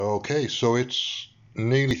Okay, so it's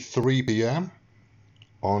nearly 3 p.m.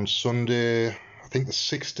 on Sunday, I think the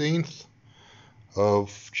 16th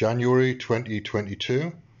of January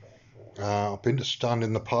 2022. I've been to stand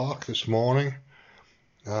in the park this morning.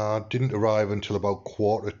 Didn't arrive until about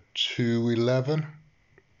 11:45,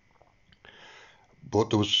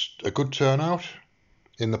 but there was a good turnout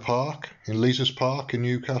in the park, in Leazes Park in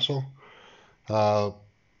Newcastle, in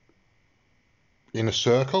a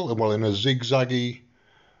circle, well, in a zigzaggy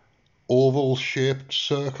oval shaped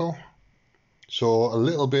circle. So a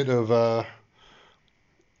little bit of an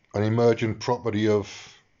emergent property of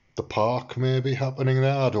the park maybe happening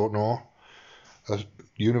there, I don't know. A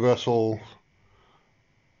universal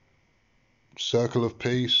circle of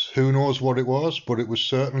peace, who knows what it was, but it was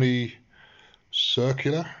certainly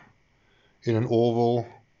circular in an oval,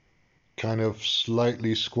 kind of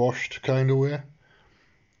slightly squashed kind of way.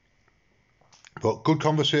 But good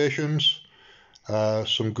conversations,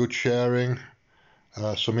 some good sharing,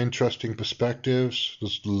 some interesting perspectives.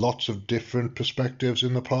 There's lots of different perspectives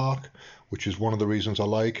in the park, which is one of the reasons I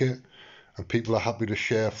like it. And people are happy to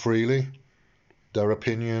share freely their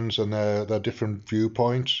opinions and their different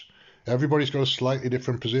viewpoints. Everybody's got a slightly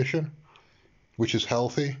different position, which is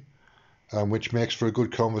healthy, and which makes for a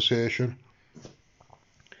good conversation.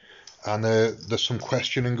 And there's some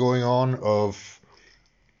questioning going on of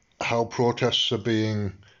how protests are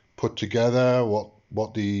being put together,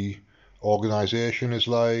 what the organisation is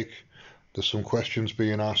like. There's some questions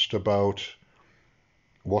being asked about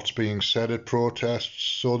what's being said at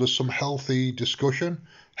protests. So there's some healthy discussion,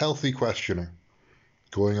 healthy questioning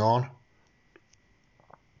going on.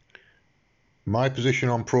 My position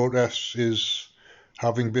on protests is,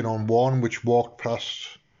 having been on one which walked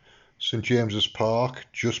past St James's Park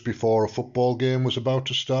just before a football game was about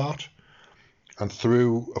to start and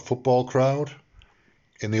through a football crowd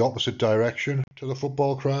in the opposite direction to the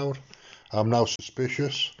football crowd, I'm now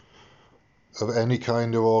suspicious of any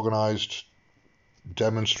kind of organised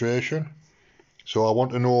demonstration. So I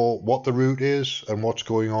want to know what the route is and what's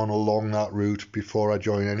going on along that route before I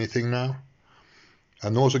join anything now.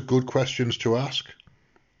 And those are good questions to ask.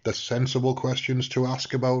 They're sensible questions to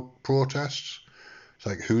ask about protests. It's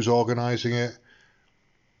like, who's organising it,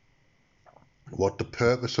 what the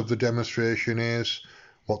purpose of the demonstration is,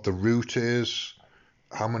 what the route is,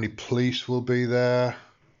 how many police will be there.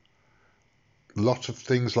 Lots of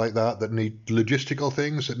things like that need logistical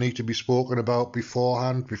things that need to be spoken about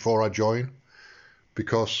beforehand, before I join,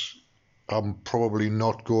 because I'm probably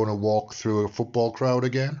not going to walk through a football crowd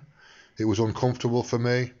again. It was uncomfortable for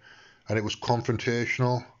me, and it was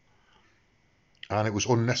confrontational, and it was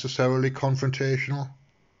unnecessarily confrontational,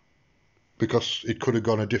 because it could have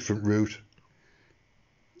gone a different route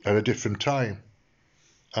at a different time,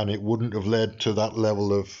 and it wouldn't have led to that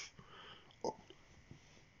level of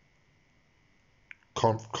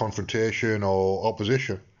confrontation or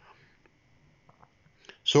opposition.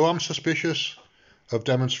 So I'm suspicious of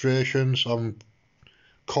demonstrations. I'm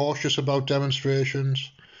cautious about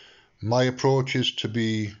demonstrations. My approach is to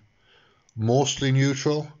be mostly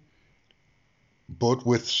neutral, but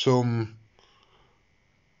with some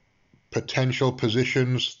potential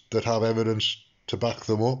positions that have evidence to back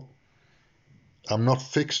them up. I'm not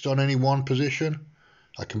fixed on any one position.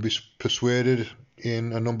 I can be persuaded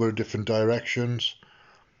in a number of different directions.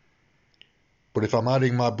 But if I'm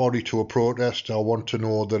adding my body to a protest, I want to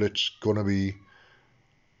know that it's going to be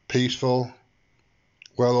peaceful,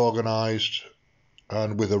 well organised,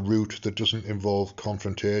 and with a route that doesn't involve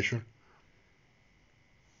confrontation.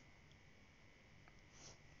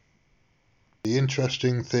 The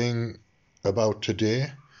interesting thing about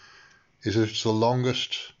today is it's the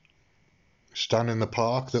longest stand in the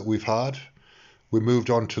park that we've had. We moved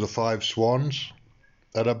on to the Five Swans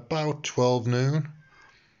at about 12 noon,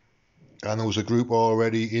 and there was a group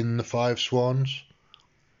already in the Five Swans,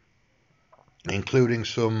 including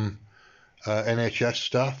some NHS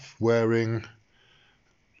staff wearing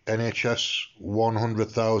NHS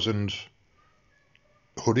 100,000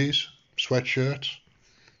 hoodies, sweatshirts,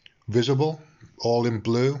 visible, all in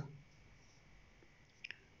blue.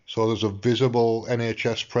 So there's a visible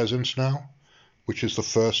NHS presence now, which is the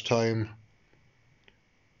first time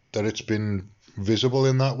that it's been visible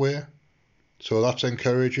in that way. So that's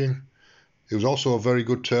encouraging. It was also a very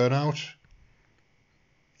good turnout,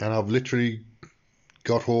 and I've literally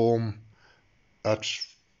got home at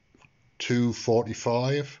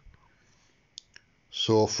 2:45.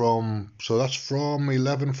 So that's from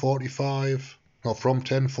 11:45, no, from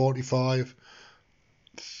 10:45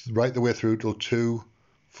 right the way through till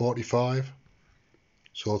 2:45.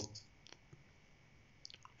 So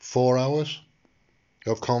 4 hours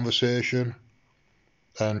of conversation,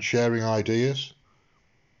 and sharing ideas,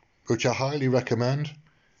 which I highly recommend.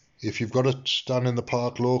 If you've got a stand in the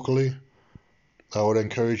park locally, I would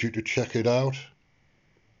encourage you to check it out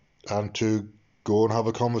and to go and have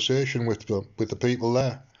a conversation with the people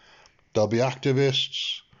there. There'll be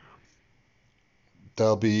activists,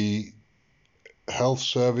 there'll be health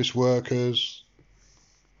service workers,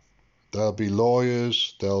 there'll be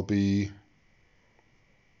lawyers, there'll be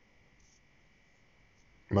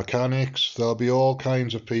mechanics, there'll be all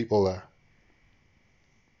kinds of people there.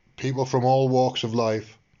 People from all walks of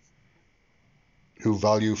life who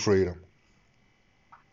value freedom.